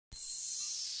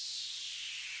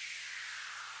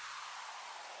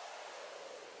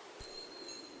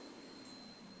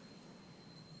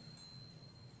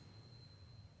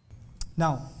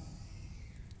Now,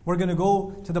 we're going to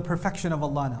go to the perfection of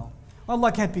Allah now.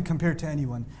 Allah can't be compared to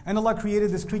anyone. And Allah created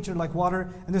this creature like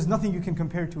water, and there's nothing you can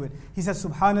compare to it. He says,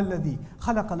 Subhanalladhi,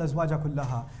 khalaqal azwaja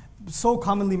kullaha. So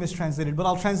commonly mistranslated, but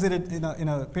I'll translate it in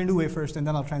a Pendu way first, and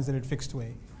then I'll translate it fixed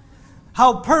way.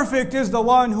 How perfect is the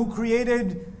one who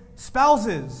created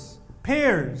spouses,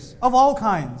 pairs of all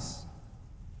kinds.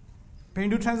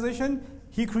 Pendu translation,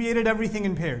 He created everything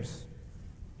in pairs.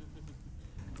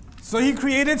 So He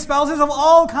created spouses of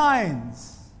all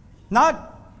kinds. Not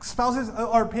spouses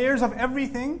or pairs of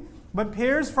everything, but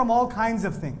pairs from all kinds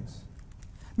of things.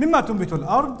 مِمَّا تُنْبِتُ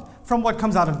الْأَرْضِ, from what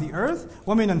comes out of the earth,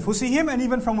 وَمِنْ أَنفُسِهِمْ, and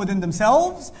even from within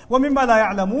themselves, وَمِمَّا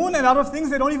لَا يَعْلَمُونَ, and out of things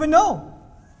they don't even know.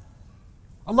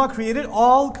 Allah created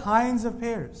all kinds of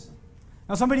pairs.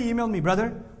 Now somebody emailed me,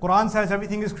 brother, Quran says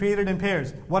everything is created in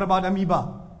pairs. What about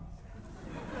amoeba?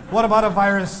 What about a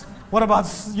virus? What about,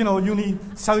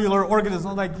 unicellular organisms?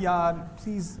 I'm like, yeah,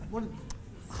 please, what?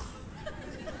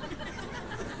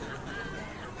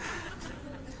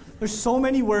 There's so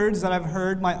many words that I've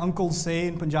heard my uncles say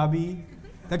in Punjabi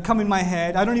that come in my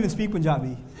head. I don't even speak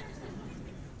Punjabi.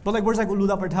 But like words like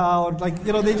uluda partha, or like,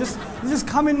 they just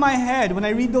come in my head when I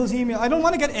read those emails. I don't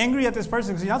want to get angry at this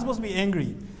person because you're not supposed to be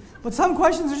angry. But some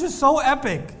questions are just so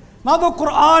epic. Now the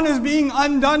Quran is being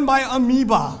undone by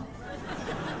amoeba.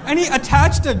 And he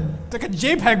attached a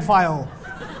JPEG file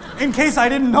in case I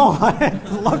didn't know what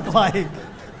it looked like.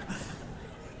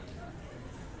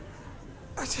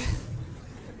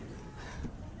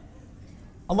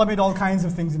 Allah made all kinds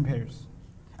of things in pairs.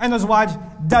 And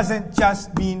azwaj doesn't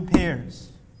just mean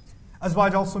pairs.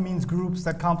 Azwaj also means groups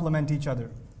that complement each other.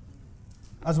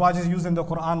 Azwaj is used in the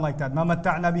Quran like that. مَا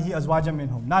مَتَّعْنَا بِهِ أَزْوَاجًا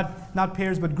مِنْهُمْ. Not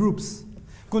pairs, but groups.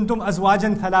 كُنْتُمْ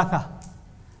أَزْوَاجًا ثَلَاثًا.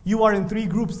 You are in 3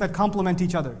 groups that complement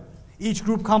each other. Each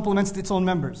group complements its own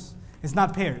members. It's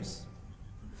not pairs.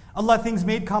 Allah thinks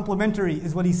made complementary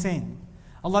is what He's saying.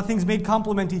 Allah thinks made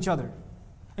complement each other.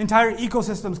 Entire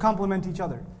ecosystems complement each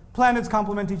other. Planets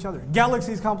complement each other.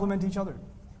 Galaxies complement each other.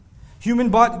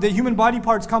 The human body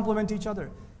parts complement each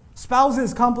other.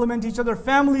 Spouses complement each other.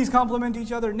 Families complement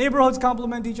each other. Neighborhoods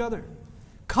complement each other.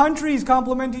 Countries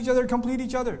complement each other, complete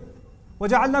each other.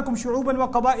 وَجَعَلْنَاكُمْ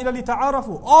شُعُوبًا وَقَبَائِلَ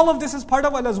لِتَعَارَفُوا. All of this is part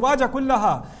of al-azwaja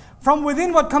kullaha. From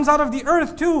within what comes out of the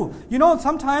earth too.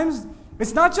 Sometimes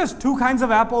it's not just 2 kinds of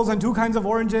apples and 2 kinds of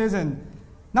oranges and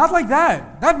not like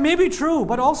that. That may be true,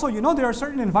 but also, there are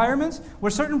certain environments where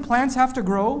certain plants have to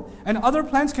grow and other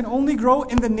plants can only grow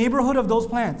in the neighborhood of those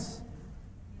plants.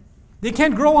 They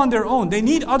can't grow on their own. They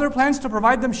need other plants to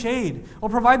provide them shade or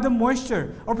provide them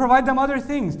moisture or provide them other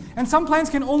things. And some plants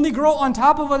can only grow on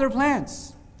top of other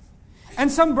plants.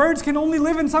 And some birds can only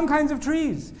live in some kinds of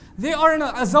trees. They are in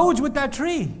a zawj with that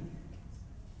tree.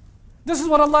 This is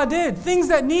what Allah did. Things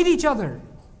that need each other.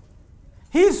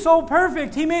 He's so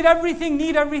perfect. He made everything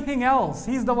need everything else.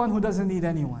 He's the one who doesn't need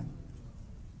anyone.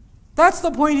 That's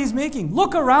the point He's making.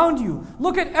 Look around you.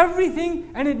 Look at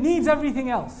everything and it needs everything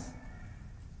else.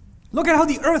 Look at how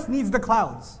the earth needs the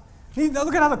clouds.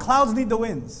 Look at how the clouds need the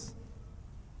winds.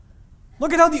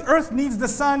 Look at how the earth needs the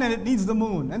sun and it needs the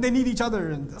moon. And they need each other.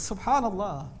 And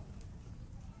subhanallah.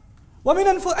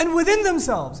 And within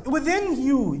themselves, within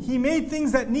you, He made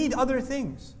things that need other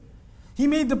things. He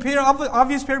made the pair,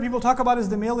 obvious pair people talk about is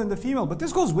the male and the female, but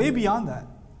this goes way beyond that.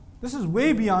 This is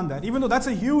way beyond that, even though that's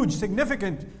a huge,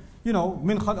 significant,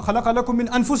 مِنْ خَلَقَ لَكُم مِنْ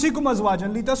أَنفُسِكُمْ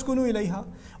أَزْوَاجًا لِتَسْكُنُوا إِلَيْهَا.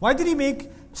 Why did He make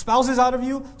spouses out of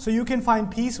you? So you can find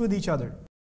peace with each other.